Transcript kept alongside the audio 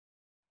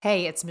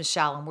Hey, it's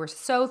Michele, and we're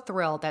so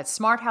thrilled that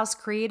Smart House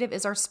Creative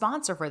is our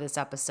sponsor for this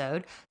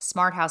episode.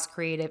 Smart House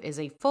Creative is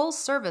a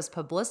full-service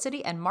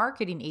publicity and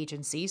marketing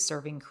agency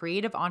serving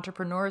creative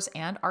entrepreneurs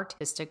and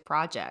artistic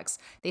projects.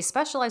 They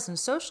specialize in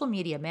social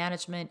media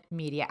management,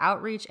 media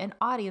outreach, and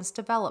audience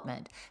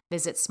development.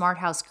 Visit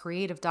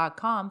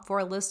smarthousecreative.com for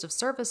a list of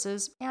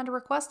services and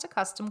request a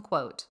custom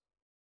quote.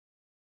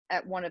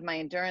 At one of my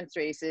endurance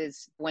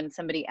races, when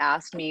somebody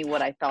asked me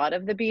what I thought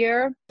of the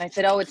beer, I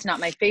said, "Oh, it's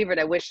not my favorite.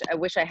 I wish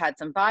I had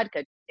some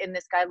vodka." And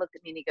this guy looked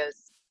at me and he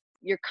goes,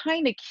 "You're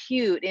kind of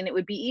cute, and it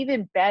would be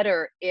even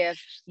better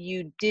if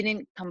you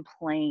didn't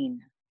complain."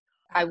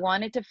 I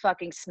wanted to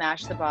fucking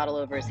smash the bottle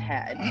over his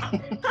head.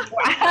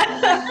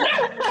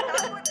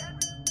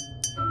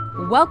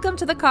 Welcome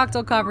to the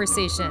Cocktail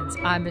Conversations.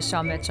 I'm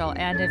Michele Mitchell,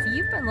 and if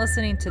you've been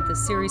listening to the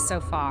series so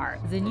far,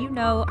 then you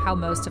know how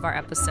most of our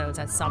episodes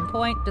at some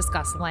point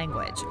discuss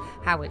language,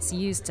 how it's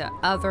used to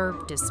other,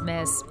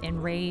 dismiss,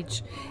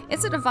 enrage.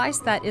 It's a device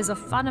that is a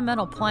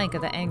fundamental plank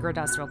of the anger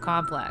industrial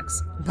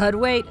complex. But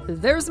wait,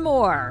 there's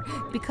more,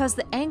 because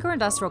the anger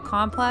industrial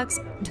complex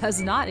does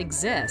not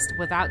exist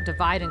without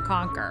divide and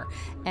conquer,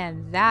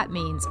 and that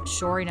means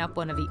shoring up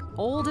one of the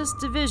oldest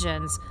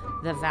divisions,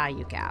 the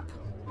value gap.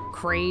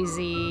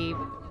 Crazy,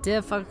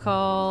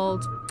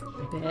 difficult,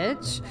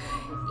 bitch,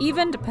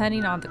 even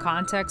depending on the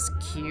context,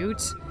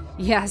 cute.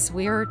 Yes,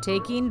 we're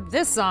taking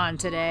this on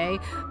today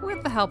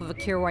with the help of a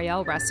Kir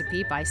Royale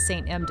recipe by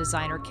St. M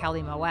designer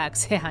Kelly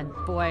Moex, and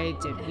boy,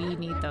 did we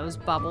need those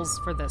bubbles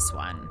for this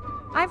one.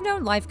 I've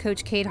known life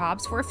coach Kate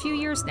Hobbs for a few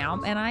years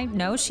now, and I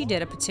know she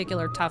did a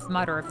particular Tough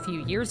Mudder a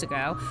few years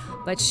ago,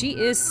 but she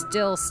is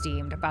still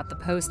steamed about the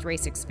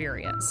post-race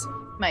experience.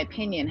 My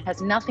opinion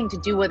has nothing to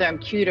do whether I'm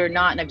cute or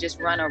not, and I've just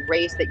run a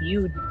race that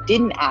you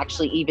didn't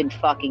actually even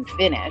fucking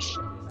finish.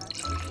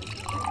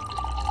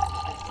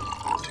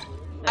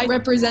 I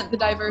represent the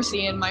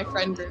diversity in my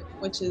friend group,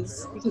 which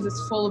is because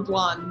it's full of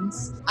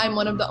blondes. I'm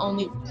one of the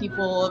only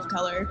people of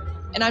color,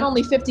 and I'm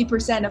only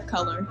 50% of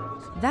color.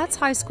 That's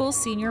high school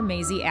senior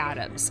Maisie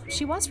Adams.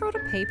 She once wrote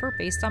a paper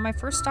based on my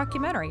first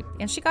documentary,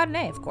 and she got an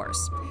A, of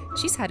course.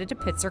 She's headed to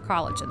Pitzer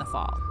College in the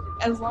fall.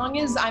 As long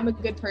as I'm a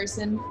good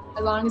person,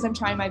 as long as I'm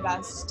trying my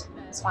best,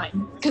 it's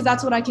fine. Because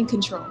that's what I can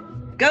control.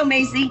 Go,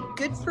 Maisie.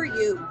 Good for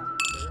you.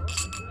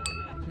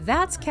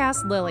 That's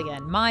Cass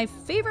Llilien, my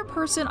favorite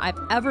person I've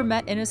ever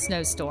met in a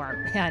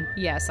snowstorm. And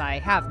yes, I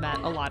have met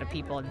a lot of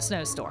people in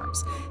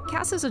snowstorms.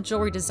 Cass is a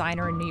jewelry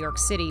designer in New York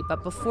City,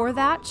 but before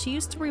that, she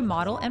used to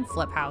remodel and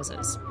flip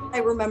houses. I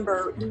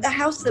remember the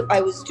house that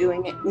I was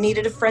doing, it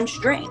needed a French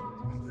drain.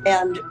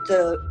 And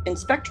the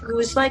inspector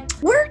was like,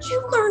 "Where'd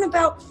you learn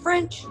about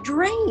French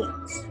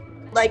drains?"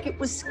 Like, it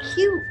was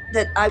cute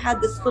that I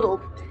had this little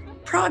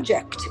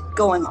project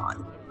going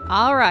on.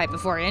 All right,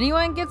 before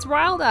anyone gets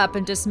riled up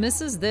and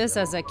dismisses this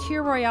as a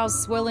Kir Royale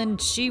swilling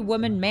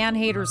she-woman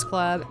man-haters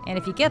club, and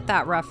if you get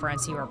that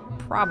reference, you are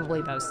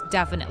probably most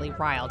definitely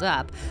riled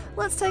up,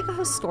 let's take a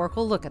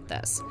historical look at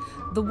this.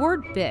 The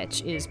word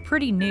bitch is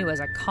pretty new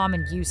as a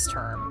common use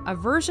term. A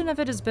version of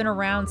it has been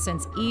around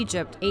since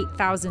Egypt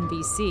 8000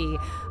 BC,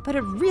 but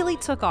it really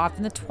took off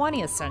in the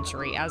 20th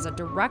century as a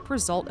direct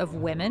result of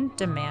women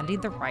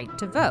demanding the right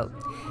to vote.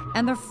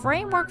 And the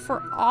framework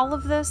for all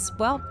of this,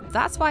 well,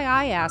 that's why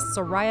I asked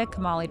Soraya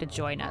Chemaly to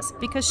join us,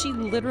 because she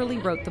literally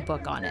wrote the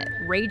book on it.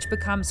 Rage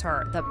Becomes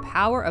Her, The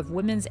Power of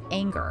Women's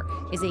Anger,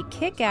 is a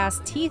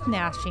kick-ass,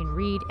 teeth-gnashing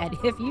read, and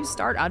if you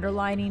start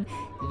underlining,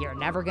 you're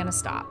never gonna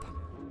stop.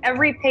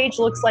 Every page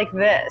looks like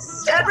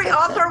this. Every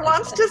author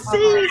wants to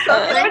see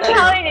something. I'm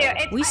telling you.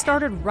 We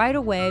started right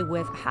away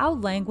with how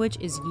language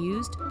is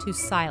used to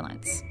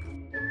silence.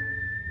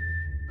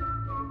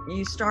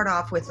 You start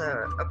off with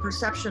a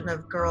perception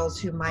of girls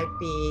who might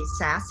be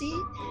sassy,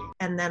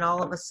 and then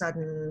all of a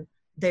sudden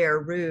they're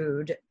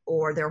rude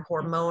or they're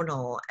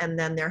hormonal, and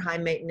then they're high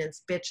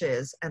maintenance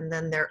bitches, and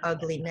then they're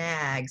ugly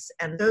nags.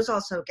 And those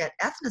also get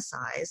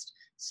ethnicized,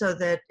 so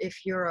that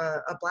if you're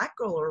a black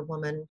girl or a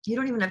woman, you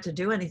don't even have to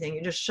do anything.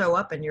 You just show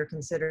up and you're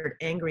considered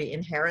angry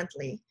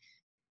inherently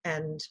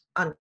and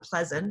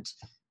unpleasant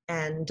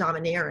and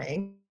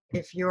domineering.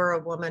 If you're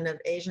a woman of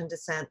Asian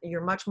descent,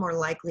 you're much more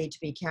likely to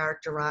be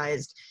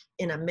characterized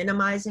in a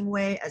minimizing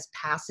way as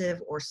passive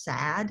or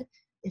sad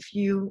if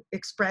you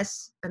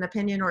express an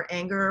opinion or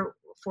anger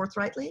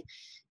forthrightly.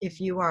 If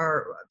you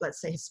are,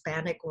 let's say,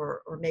 Hispanic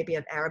or maybe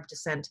of Arab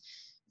descent,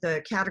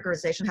 the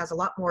categorization has a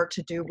lot more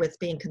to do with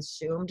being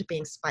consumed,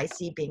 being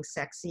spicy, being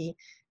sexy.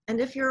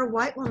 And if you're a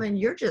white woman,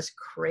 you're just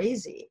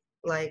crazy.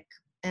 Like,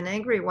 an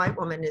angry white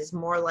woman is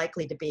more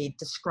likely to be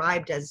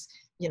described as,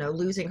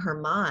 losing her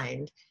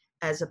mind,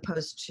 as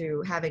opposed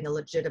to having a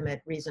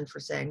legitimate reason for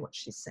saying what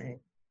she's saying.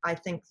 I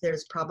think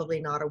there's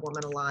probably not a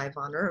woman alive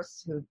on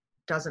earth who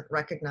doesn't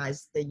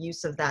recognize the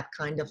use of that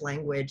kind of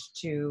language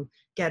to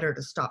get her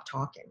to stop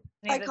talking.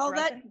 I call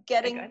that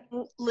getting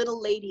little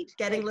ladied.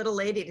 Getting little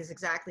ladied is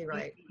exactly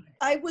right.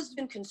 I was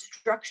in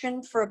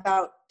construction for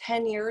about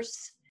 10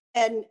 years,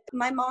 and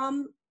my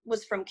mom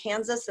was from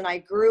Kansas, and I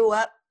grew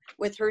up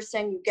with her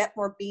saying you get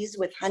more bees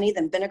with honey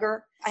than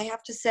vinegar. I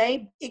have to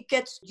say, it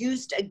gets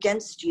used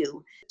against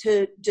you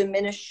to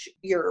diminish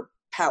your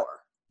power.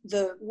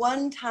 The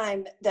one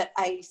time that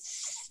I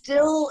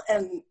still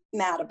am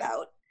mad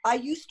about, I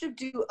used to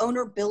do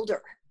owner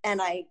builder,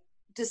 and I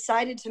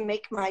decided to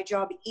make my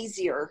job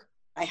easier.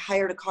 I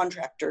hired a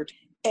contractor,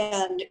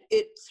 and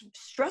it's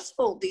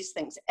stressful, these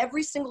things.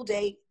 Every single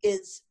day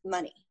is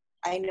money.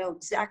 I know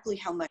exactly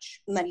how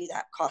much money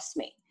that costs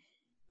me.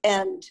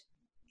 And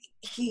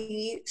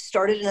he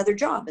started another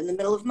job in the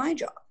middle of my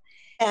job.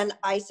 And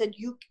I said,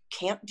 you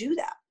can't do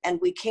that. And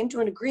we came to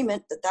an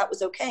agreement that that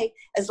was okay,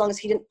 as long as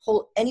he didn't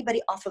pull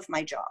anybody off of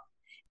my job.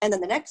 And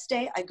then the next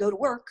day I go to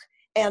work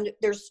and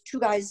there's 2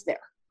 guys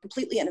there,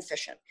 completely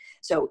inefficient.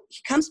 So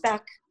he comes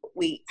back,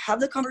 we have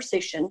the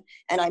conversation,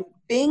 and I'm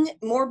being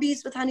more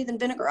bees with honey than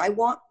vinegar. I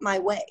want my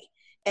way.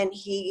 And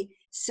he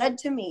said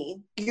to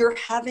me, you're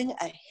having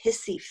a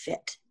hissy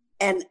fit.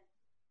 And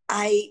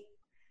I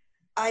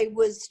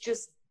was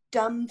just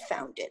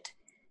dumbfounded.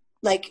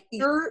 Like,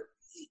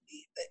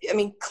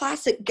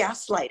 classic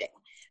gaslighting.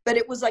 But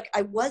it was like,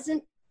 I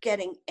wasn't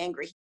getting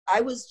angry.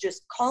 I was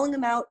just calling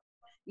him out.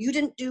 You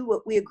didn't do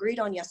what we agreed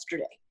on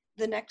yesterday.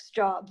 The next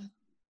job,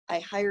 I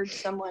hired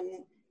someone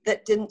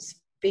that didn't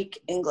speak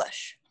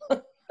English.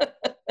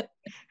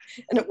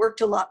 And it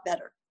worked a lot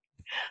better.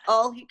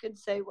 All he could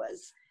say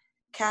was,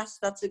 Cass,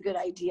 that's a good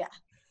idea.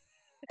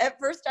 At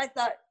first I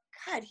thought,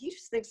 God, he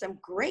just thinks I'm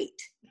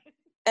great.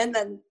 And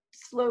then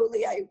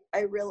slowly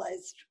I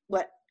realized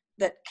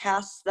that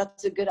Cass,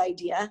 that's a good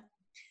idea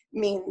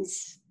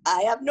means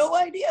I have no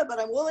idea, but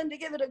I'm willing to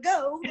give it a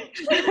go.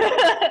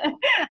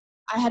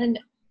 I had a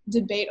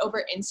debate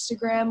over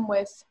Instagram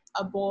with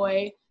a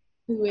boy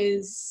who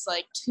is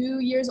like 2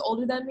 years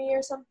older than me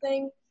or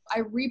something.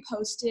 I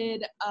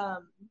reposted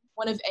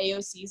one of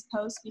AOC's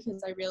posts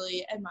because I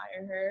really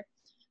admire her.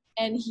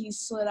 And he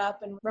slid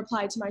up and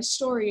replied to my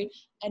story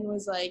and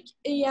was like,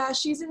 yeah,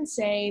 she's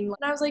insane. And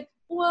I was like,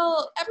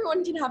 well,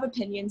 everyone can have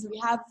opinions. We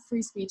have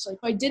free speech. Like,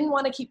 I didn't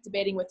want to keep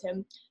debating with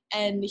him.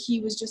 And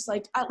he was just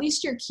like, at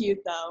least you're cute,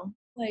 though.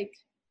 Like,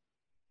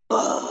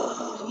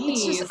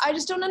 I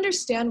just don't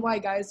understand why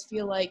guys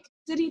feel like,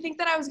 did he think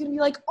that I was going to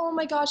be like, oh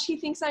my gosh, he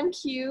thinks I'm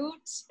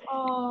cute?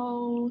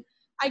 Oh,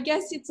 I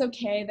guess it's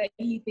okay that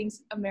he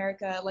thinks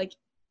America, like,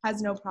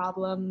 has no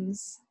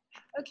problems.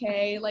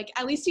 Okay, like,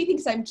 at least he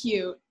thinks I'm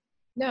cute.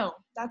 No,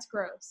 that's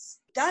gross.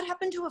 That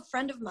happened to a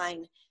friend of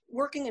mine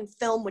working in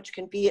film, which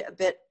can be a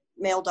bit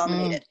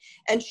male-dominated.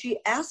 And she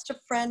asked a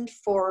friend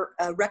for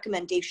a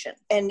recommendation.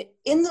 And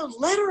in the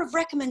letter of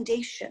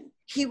recommendation,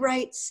 he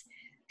writes,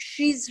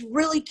 she's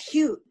really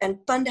cute and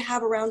fun to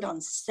have around on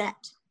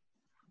set.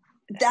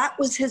 That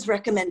was his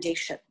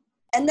recommendation.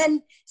 And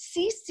then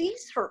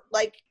CC's her,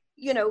 like,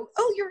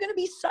 oh, you're going to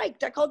be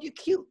psyched. I called you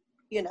cute.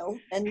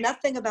 And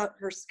nothing about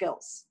her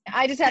skills.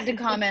 I just had to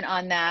comment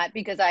on that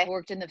because I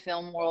worked in the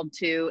film world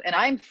too, and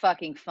I'm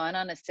fucking fun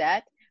on a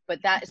set,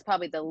 but that is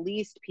probably the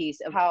least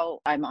piece of how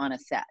I'm on a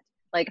set.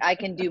 Like, I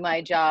can do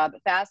my job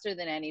faster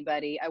than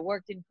anybody. I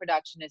worked in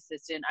production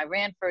assistant. I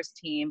ran first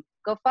team.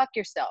 Go fuck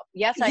yourself.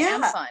 Yes, I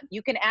am fun.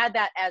 You can add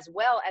that as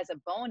well as a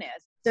bonus.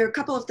 There are a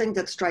couple of things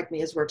that strike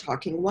me as we're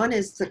talking. One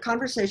is the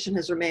conversation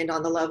has remained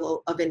on the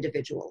level of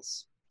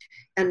individuals.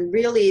 And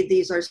really,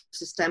 these are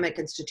systemic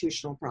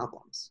institutional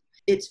problems.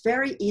 It's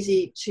very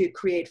easy to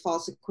create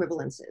false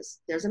equivalences.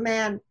 There's a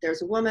man,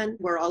 there's a woman,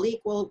 we're all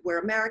equal, we're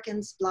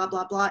Americans, blah,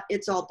 blah, blah.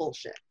 It's all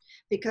bullshit.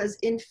 Because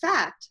in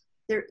fact,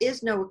 there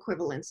is no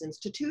equivalence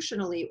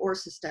institutionally or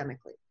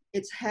systemically.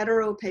 It's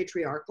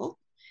heteropatriarchal,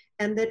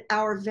 and that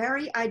our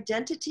very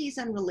identities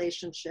and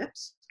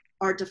relationships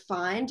are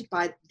defined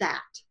by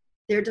that.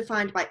 They're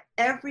defined by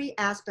every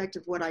aspect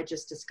of what I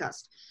just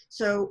discussed.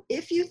 So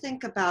if you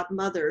think about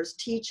mothers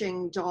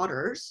teaching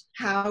daughters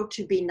how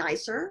to be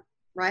nicer,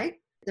 right?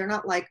 They're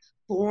not like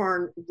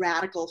born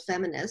radical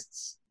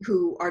feminists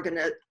who are going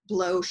to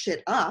blow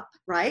shit up,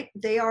 right?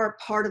 They are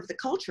part of the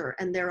culture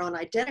and their own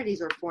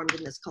identities are formed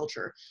in this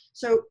culture.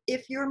 So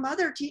if your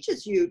mother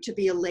teaches you to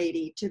be a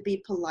lady, to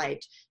be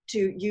polite,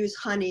 to use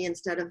honey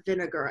instead of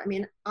vinegar. I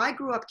mean, I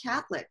grew up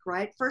Catholic,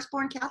 right?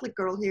 Firstborn Catholic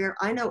girl here.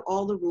 I know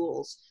all the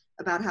rules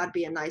about how to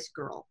be a nice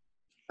girl,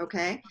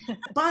 okay?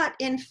 But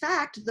in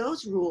fact,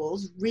 those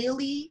rules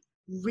really,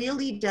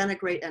 really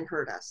denigrate and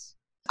hurt us.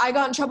 I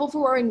got in trouble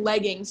for wearing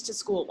leggings to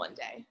school one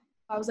day.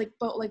 I was like,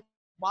 but like,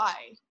 why?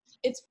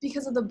 It's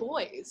because of the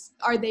boys.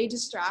 Are they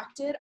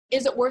distracted?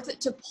 Is it worth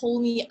it to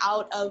pull me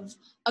out of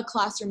a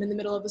classroom in the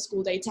middle of a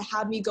school day to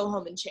have me go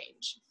home and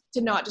change,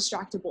 to not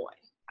distract a boy?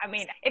 I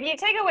mean, if you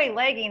take away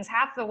leggings,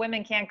 half the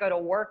women can't go to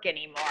work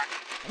anymore.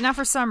 Now,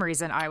 for some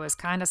reason, I was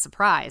kind of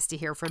surprised to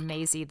hear from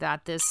Maisie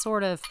that this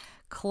sort of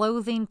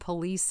clothing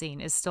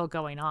policing is still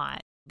going on,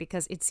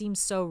 because it seems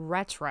so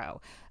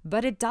retro,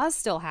 but it does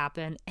still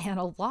happen, and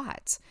a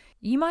lot.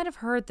 You might have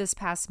heard this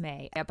past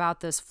May about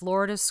this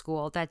Florida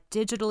school that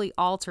digitally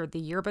altered the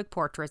yearbook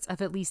portraits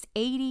of at least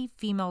 80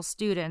 female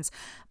students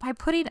by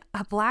putting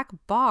a black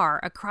bar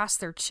across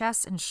their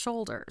chests and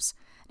shoulders.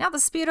 Now, the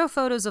Speedo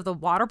photos of the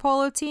water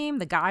polo team,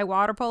 the guy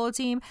water polo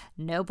team,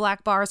 no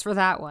black bars for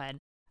that one.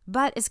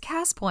 But as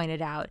Cass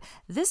pointed out,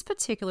 this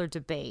particular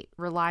debate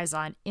relies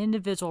on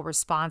individual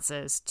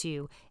responses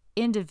to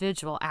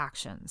individual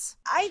actions.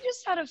 I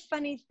just had a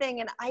funny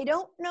thing, and I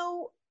don't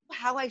know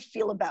how I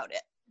feel about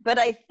it, but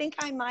I think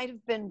I might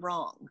have been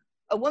wrong.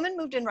 A woman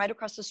moved in right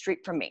across the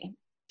street from me.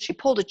 She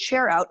pulled a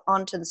chair out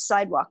onto the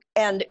sidewalk,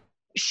 and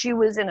she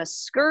was in a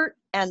skirt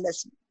and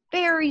this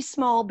very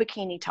small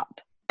bikini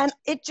top. And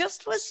it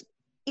just was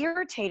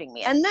irritating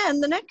me. And then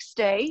the next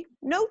day,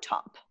 no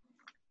top.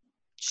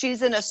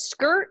 She's in a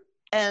skirt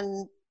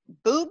and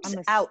boobs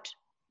out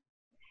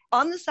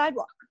on the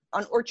sidewalk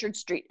on Orchard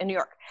Street in New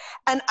York.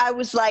 And I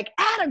was like,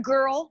 atta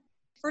girl.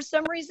 For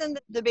some reason,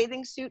 the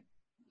bathing suit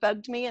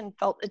bugged me and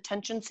felt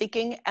attention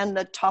seeking, and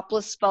the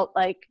topless felt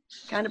like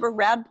kind of a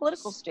rad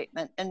political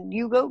statement, and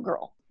you go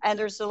girl. And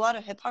there's a lot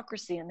of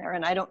hypocrisy in there,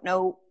 and I don't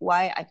know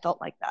why I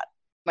felt like that.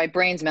 My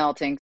brain's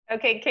melting.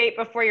 Okay, Kate,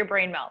 before your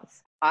brain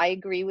melts. I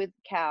agree with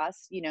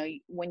Cass,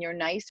 when you're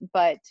nice,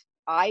 but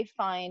I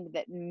find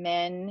that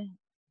men,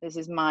 this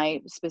is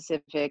my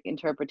specific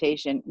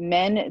interpretation,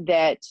 men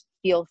that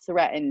feel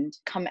threatened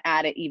come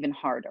at it even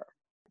harder.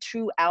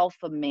 True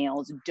alpha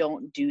males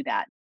don't do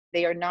that.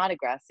 They are not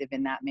aggressive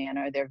in that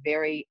manner. They're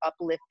very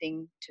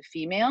uplifting to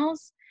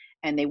females,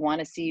 and they want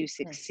to see you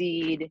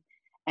succeed.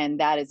 And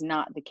that is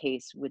not the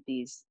case with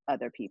these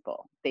other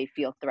people. They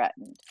feel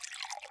threatened.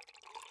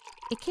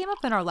 It came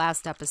up in our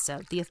last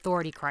episode, The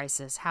Authority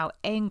Crisis, how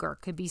anger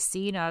could be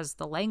seen as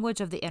the language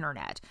of the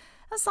internet.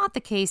 That's not the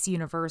case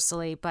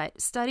universally,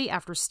 but study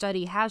after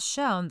study has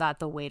shown that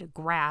the way to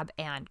grab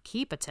and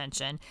keep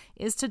attention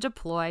is to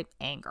deploy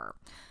anger.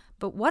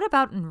 But what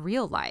about in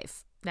real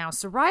life? Now,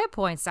 Soraya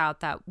points out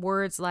that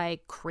words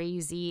like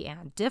crazy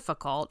and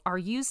difficult are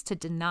used to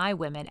deny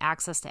women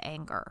access to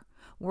anger.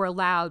 We're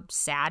allowed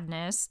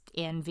sadness,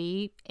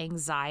 envy,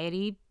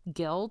 anxiety,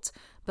 guilt,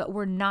 but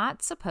we're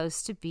not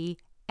supposed to be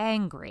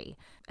angry,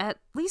 at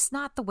least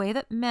not the way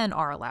that men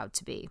are allowed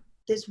to be.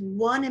 This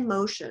one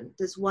emotion,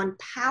 this one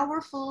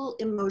powerful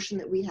emotion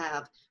that we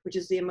have, which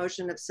is the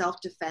emotion of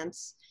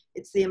self-defense.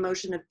 It's the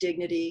emotion of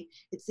dignity.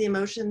 It's the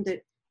emotion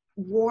that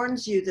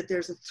warns you that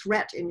there's a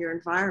threat in your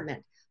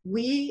environment.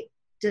 We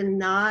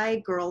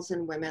deny girls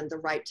and women the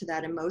right to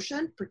that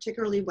emotion,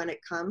 particularly when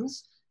it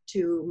comes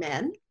to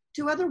men,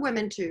 to other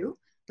women too,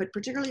 but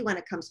particularly when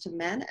it comes to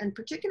men and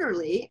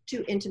particularly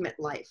to intimate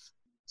life.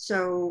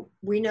 So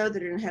we know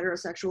that in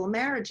heterosexual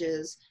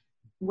marriages,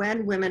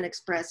 when women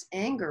express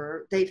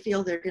anger, they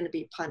feel they're going to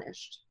be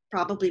punished,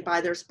 probably by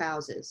their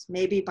spouses,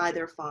 maybe by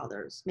their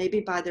fathers,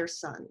 maybe by their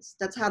sons.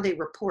 That's how they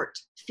report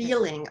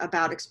feeling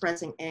about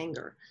expressing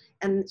anger.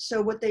 And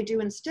so what they do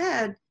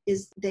instead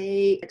is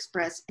they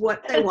express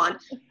what they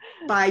want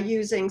by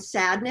using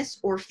sadness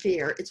or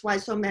fear. It's why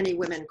so many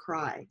women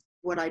cry.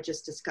 What I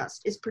just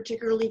discussed is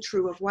particularly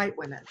true of white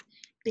women,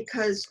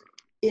 because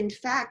in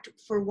fact,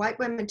 for white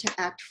women to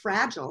act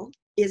fragile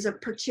is a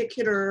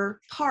particular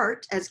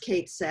part, as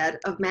Kate said,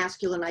 of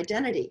masculine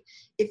identity.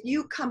 If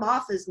you come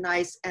off as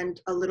nice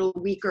and a little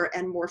weaker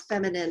and more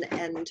feminine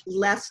and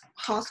less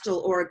hostile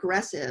or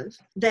aggressive,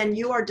 then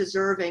you are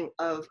deserving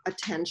of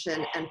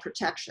attention and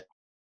protection.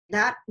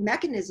 That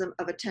mechanism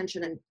of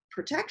attention and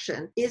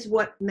protection is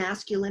what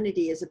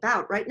masculinity is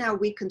about. Right now,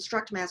 we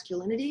construct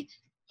masculinity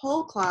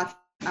whole cloth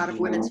out of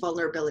women's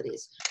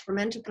vulnerabilities. For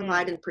men to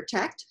provide and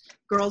protect,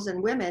 girls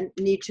and women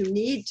need to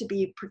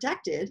be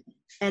protected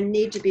and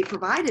need to be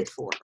provided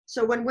for.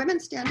 So when women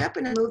stand up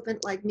in a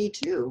movement like Me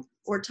Too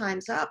or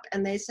Time's Up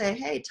and they say,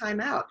 hey, time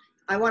out,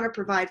 I want to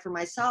provide for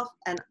myself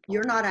and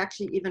you're not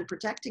actually even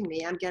protecting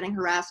me. I'm getting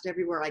harassed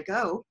everywhere I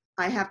go.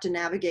 I have to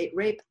navigate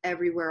rape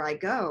everywhere I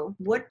go.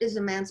 What is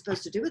a man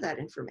supposed to do with that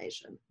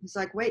information? He's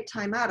like, wait,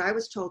 time out. I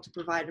was told to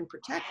provide and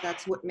protect.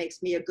 That's what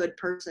makes me a good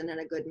person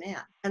and a good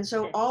man. And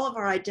so all of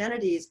our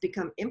identities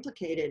become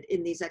implicated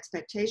in these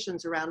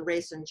expectations around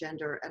race and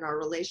gender and our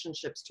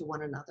relationships to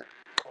one another.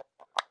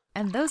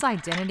 And those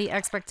identity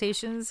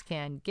expectations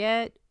can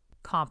get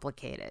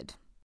complicated.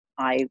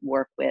 I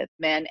work with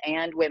men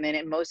and women,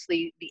 and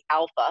mostly the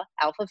alpha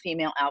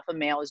female, alpha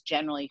male is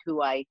generally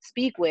who I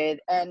speak with.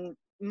 And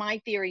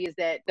my theory is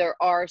that there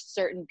are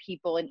certain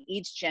people in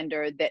each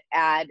gender that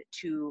add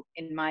to,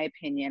 in my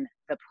opinion,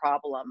 the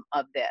problem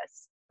of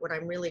this. What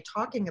I'm really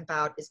talking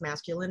about is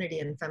masculinity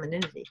and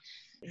femininity.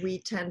 We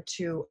tend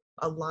to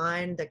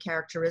align the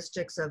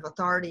characteristics of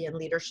authority and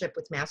leadership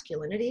with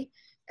masculinity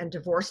and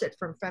divorce it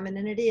from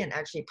femininity and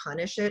actually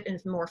punish it in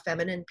more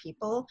feminine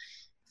people.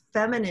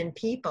 Feminine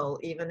people,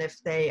 even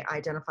if they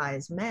identify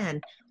as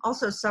men,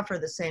 also suffer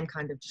the same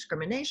kind of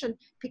discrimination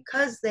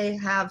because they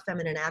have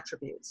feminine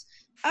attributes.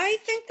 I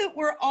think that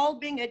we're all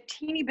being a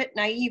teeny bit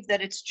naive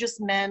that it's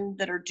just men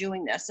that are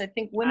doing this. I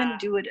think women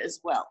do it as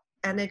well.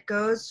 And it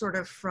goes sort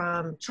of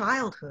from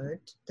childhood,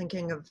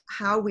 thinking of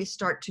how we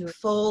start to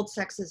fold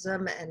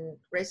sexism and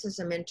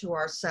racism into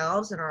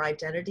ourselves and our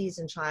identities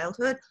in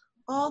childhood,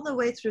 all the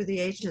way through the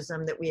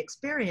ageism that we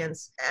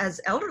experience as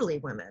elderly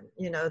women,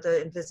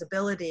 the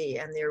invisibility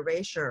and the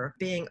erasure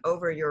being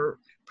over your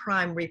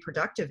prime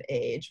reproductive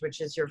age,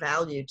 which is your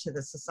value to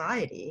the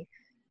society,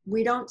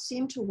 We don't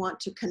seem to want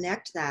to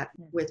connect that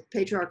with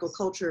patriarchal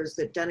cultures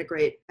that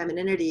denigrate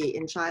femininity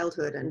in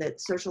childhood and that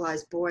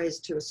socialize boys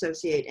to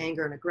associate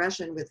anger and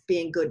aggression with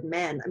being good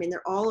men. I mean,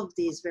 they're all of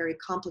these very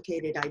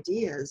complicated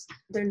ideas.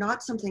 They're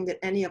not something that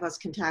any of us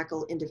can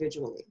tackle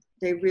individually.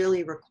 They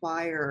really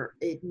require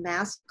a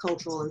mass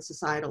cultural and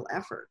societal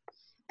effort.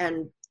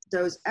 And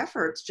those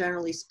efforts,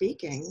 generally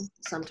speaking,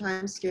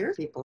 sometimes scare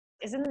people.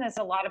 Isn't this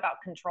a lot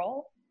about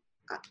control?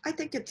 I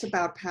think it's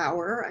about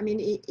power. I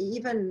mean,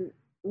 even,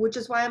 which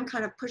is why I'm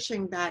kind of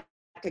pushing back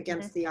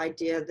against the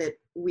idea that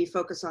we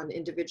focus on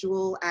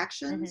individual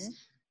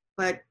actions.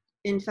 But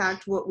in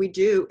fact, what we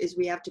do is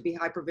we have to be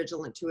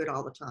hypervigilant to it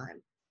all the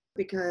time,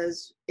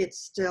 because it's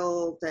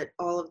still that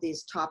all of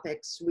these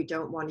topics, we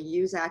don't want to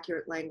use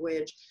accurate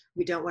language.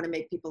 We don't want to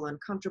make people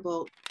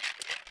uncomfortable.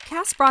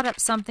 Cass brought up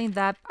something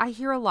that I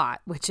hear a lot,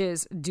 which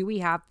is, do we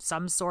have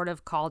some sort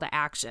of call to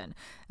action?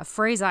 A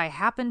phrase I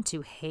happen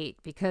to hate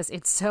because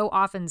it's so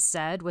often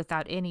said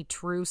without any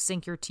true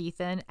sink your teeth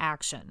in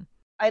action.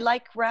 I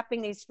like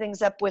wrapping these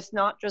things up with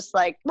not just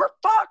like, we're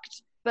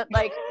fucked, but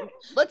like,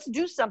 let's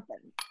do something.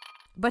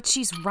 But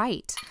she's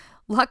right.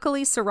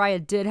 Luckily,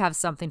 Soraya did have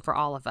something for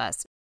all of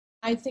us.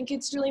 I think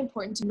it's really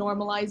important to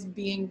normalize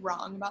being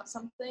wrong about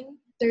something.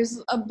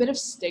 There's a bit of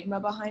stigma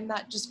behind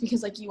that just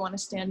because like you want to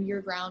stand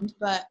your ground,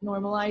 but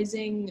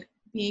normalizing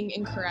being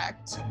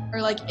incorrect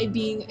or like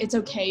it's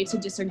okay to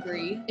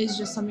disagree is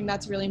just something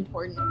that's really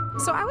important.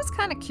 So I was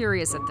kind of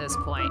curious at this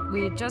point.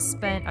 We had just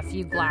spent a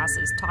few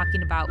glasses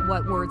talking about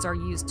what words are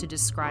used to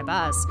describe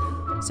us.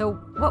 So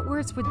what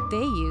words would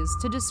they use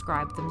to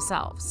describe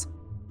themselves?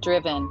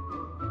 Driven.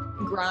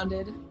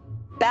 Grounded.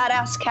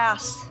 Badass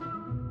Cass.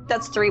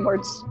 That's 3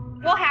 words.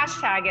 We'll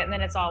hashtag it and then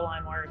it's all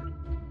one word.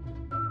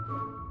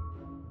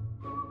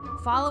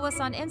 Follow us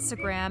on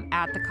Instagram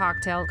at The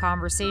Cocktail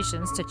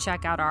Conversations to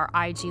check out our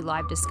IG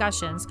Live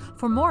discussions.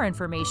 For more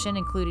information,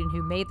 including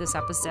who made this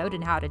episode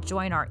and how to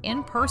join our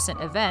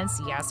in-person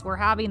events, yes, we're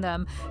having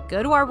them,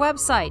 go to our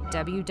website,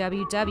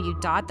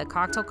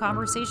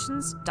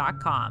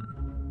 www.thecocktailconversations.com.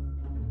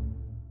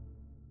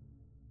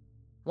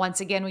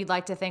 Once again, we'd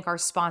like to thank our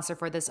sponsor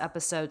for this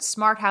episode,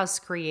 Smart House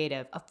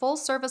Creative, a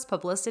full-service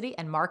publicity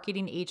and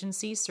marketing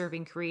agency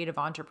serving creative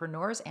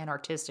entrepreneurs and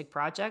artistic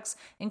projects,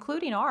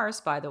 including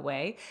ours, by the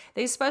way.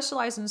 They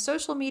specialize in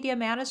social media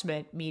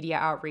management, media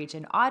outreach,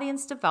 and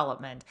audience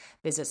development.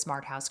 Visit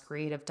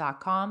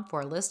smarthousecreative.com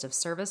for a list of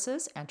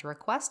services and to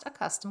request a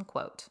custom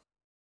quote.